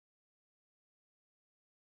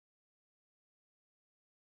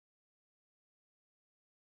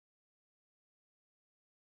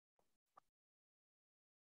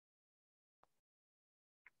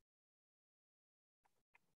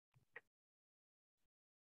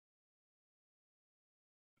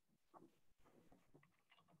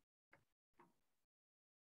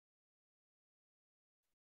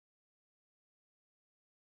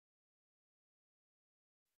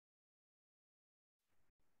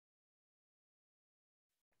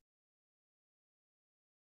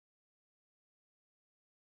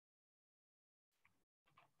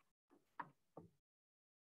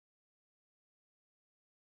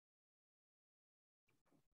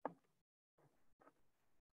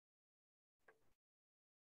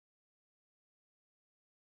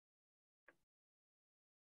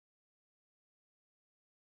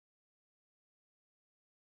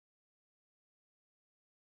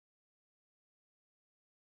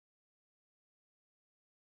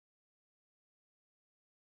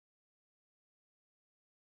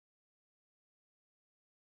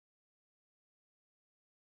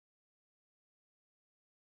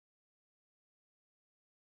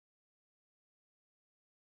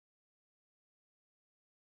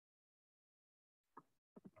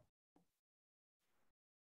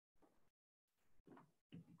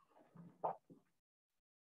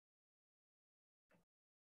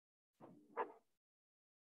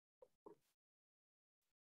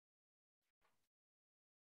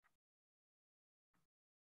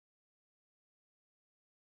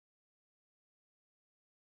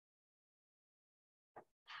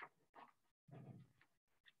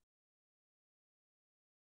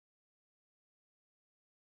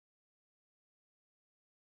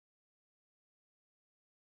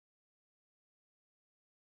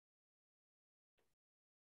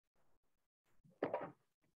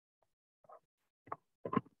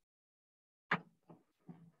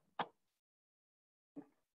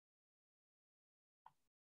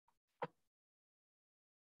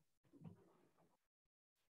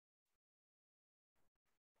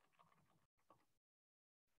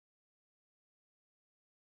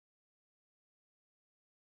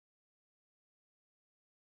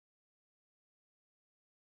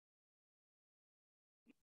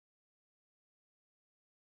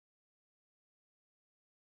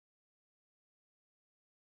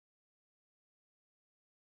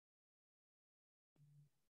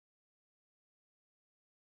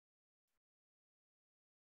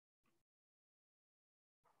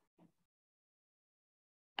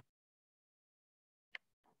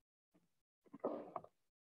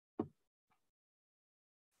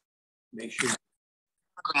Make sure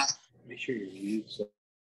you're mute. So.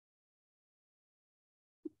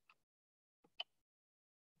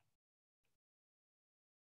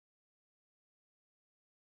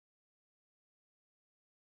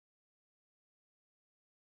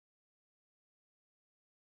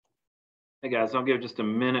 Hey guys, I'll give just a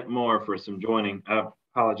minute more for some joining. I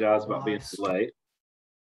apologize about being delayed.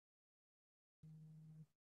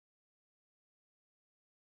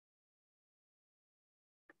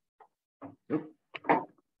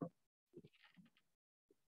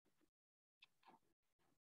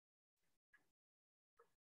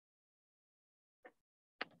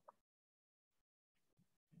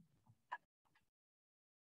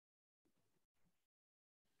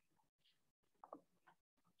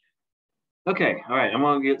 Okay, all right, I'm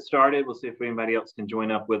gonna get started. We'll see if anybody else can join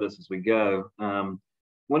up with us as we go.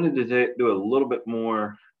 Wanted to do a little bit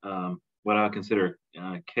more what I consider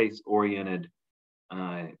case-oriented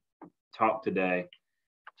talk today.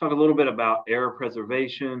 Talk a little bit about error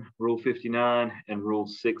preservation, Rule 59 and Rule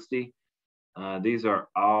 60. These are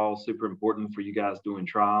all super important for you guys doing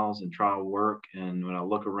trials and trial work. And when I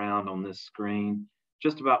look around on this screen,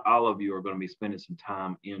 just about all of you are going to be spending some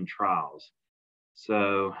time in trials.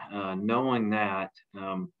 So knowing that,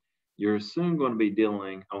 you're soon going to be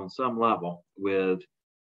dealing on some level with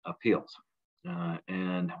appeals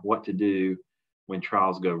and what to do when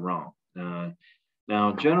trials go wrong.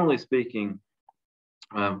 Now, generally speaking,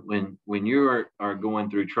 when you are going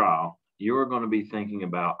through trial, you're going to be thinking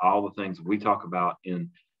about all the things we talk about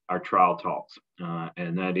in our trial talks.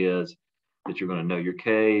 And that is that you're going to know your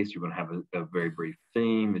case, you're going to have a very brief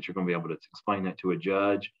theme, that you're going to be able to explain that to a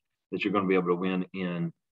judge, that you're going to be able to win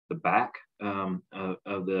in the back in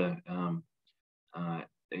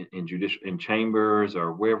chambers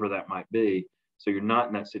or wherever that might be. So you're not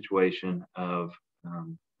in that situation of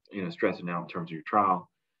stressing out in terms of your trial.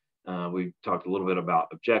 We talked a little bit about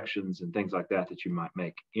objections and things like that you might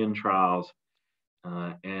make in trials,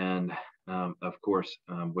 and of course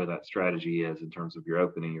where that strategy is in terms of your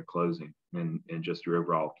opening, your closing, and just your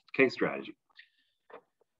overall case strategy.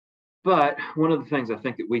 But one of the things I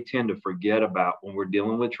think that we tend to forget about when we're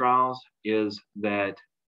dealing with trials is that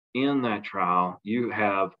in that trial, you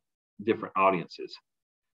have different audiences.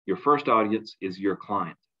 Your first audience is your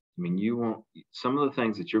client. I mean, you want some of the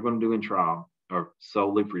things that you're going to do in trial are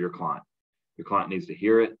solely for your client. Your client needs to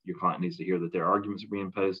hear it. Your client needs to hear that their arguments are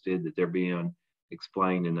being posted, that they're being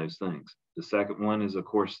explained in those things. The second one is, of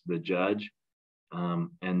course, the judge. And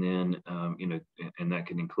then, and that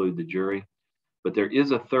can include the jury. But there is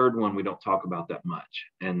a third one we don't talk about that much,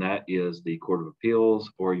 and that is the Court of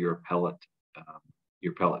Appeals or your appellate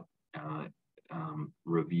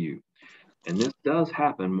review. And this does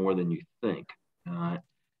happen more than you think. And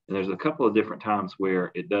there's a couple of different times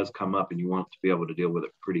where it does come up and you want to be able to deal with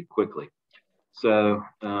it pretty quickly. So,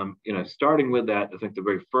 starting with that, I think the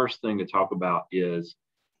very first thing to talk about is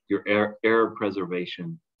your error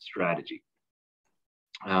preservation strategy.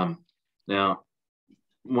 Now,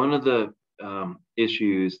 one of the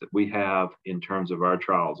issues that we have in terms of our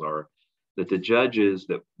trials are that the judges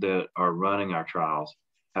that are running our trials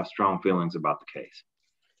have strong feelings about the case.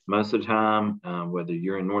 Most of the time, whether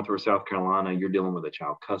you're in North or South Carolina, you're dealing with a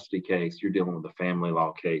child custody case, you're dealing with a family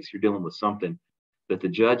law case, you're dealing with something that the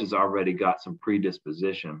judge has already got some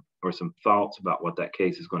predisposition or some thoughts about what that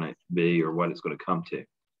case is going to be or what it's going to come to.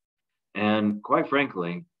 And quite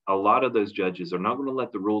frankly, a lot of those judges are not going to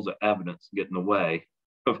let the rules of evidence get in the way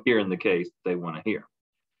of hearing the case that they want to hear.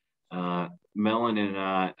 Melanie and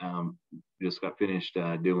I just got finished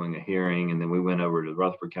doing a hearing, and then we went over to the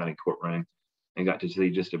Rutherford County courtroom and got to see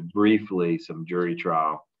just briefly some jury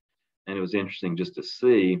trial. And it was interesting just to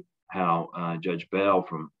see how Judge Bell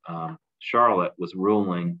from Charlotte was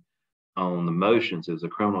ruling on the motions. It was a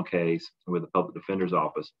criminal case with the public defender's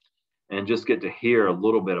office, and just get to hear a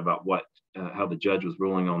little bit about how the judge was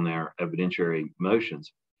ruling on their evidentiary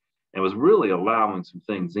motions. And was really allowing some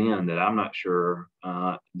things in that I'm not sure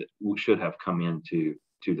that should have come into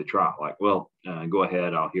the trial. Like, well, go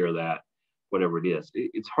ahead, I'll hear that, whatever it is.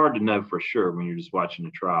 It's hard to know for sure when you're just watching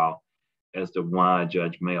a trial as to why a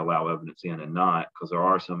judge may allow evidence in and not, because there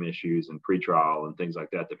are some issues in pretrial and things like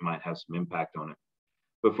that that might have some impact on it.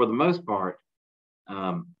 But for the most part,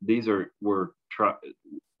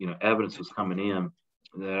 evidence was coming in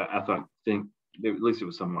that I think at least it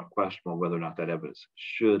was somewhat questionable whether or not that evidence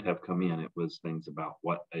should have come in. It was things about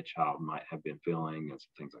what a child might have been feeling and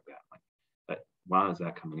things like that. But why is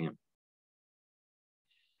that coming in?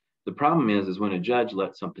 The problem is when a judge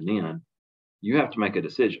lets something in, you have to make a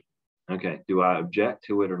decision. Okay, do I object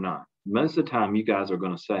to it or not? Most of the time, you guys are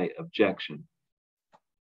going to say objection.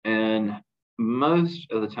 And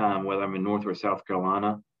most of the time, whether I'm in North or South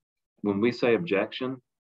Carolina, when we say objection,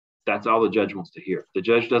 that's all the judge wants to hear. The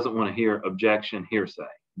judge doesn't want to hear objection hearsay,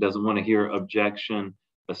 doesn't want to hear objection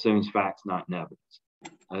assumes facts not in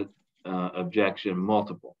evidence, objection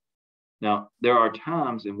multiple. Now, there are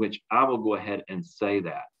times in which I will go ahead and say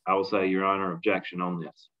that. I will say, Your Honor, objection on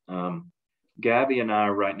this. Gabby and I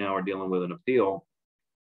right now are dealing with an appeal,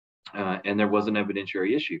 and there was an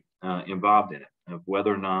evidentiary issue involved in it of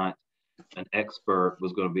whether or not an expert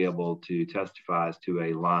was going to be able to testify as to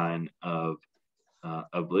a line of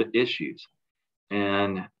issues.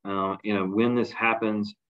 And, when this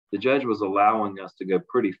happens, the judge was allowing us to go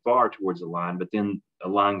pretty far towards the line, but then a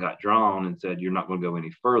line got drawn and said, you're not going to go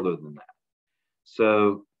any further than that.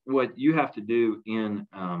 So what you have to do in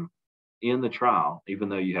the trial, even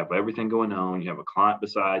though you have everything going on, you have a client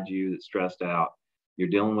beside you that's stressed out, you're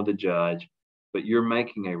dealing with a judge, but you're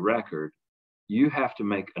making a record, you have to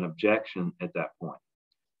make an objection at that point.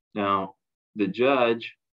 Now, the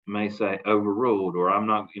judge may say overruled, or I'm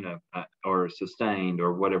not, or sustained,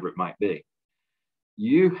 or whatever it might be.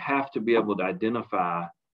 You have to be able to identify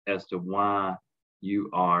as to why you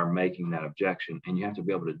are making that objection, and you have to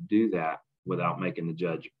be able to do that without making the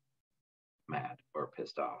judge mad or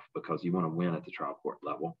pissed off, because you want to win at the trial court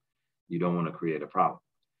level. You don't want to create a problem.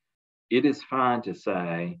 It is fine to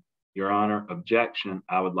say, Your Honor, objection,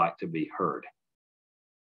 I would like to be heard.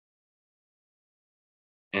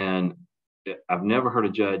 And I've never heard a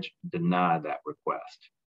judge deny that request.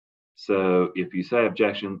 So if you say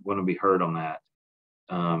objection, want to be heard on that,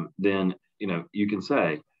 then you can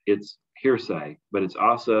say it's hearsay, but it's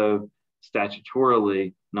also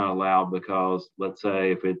statutorily not allowed, because let's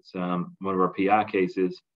say if it's one of our PI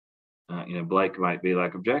cases, Blake might be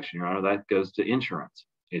like, objection, Your Honor, that goes to insurance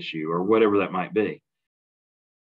issue or whatever that might be.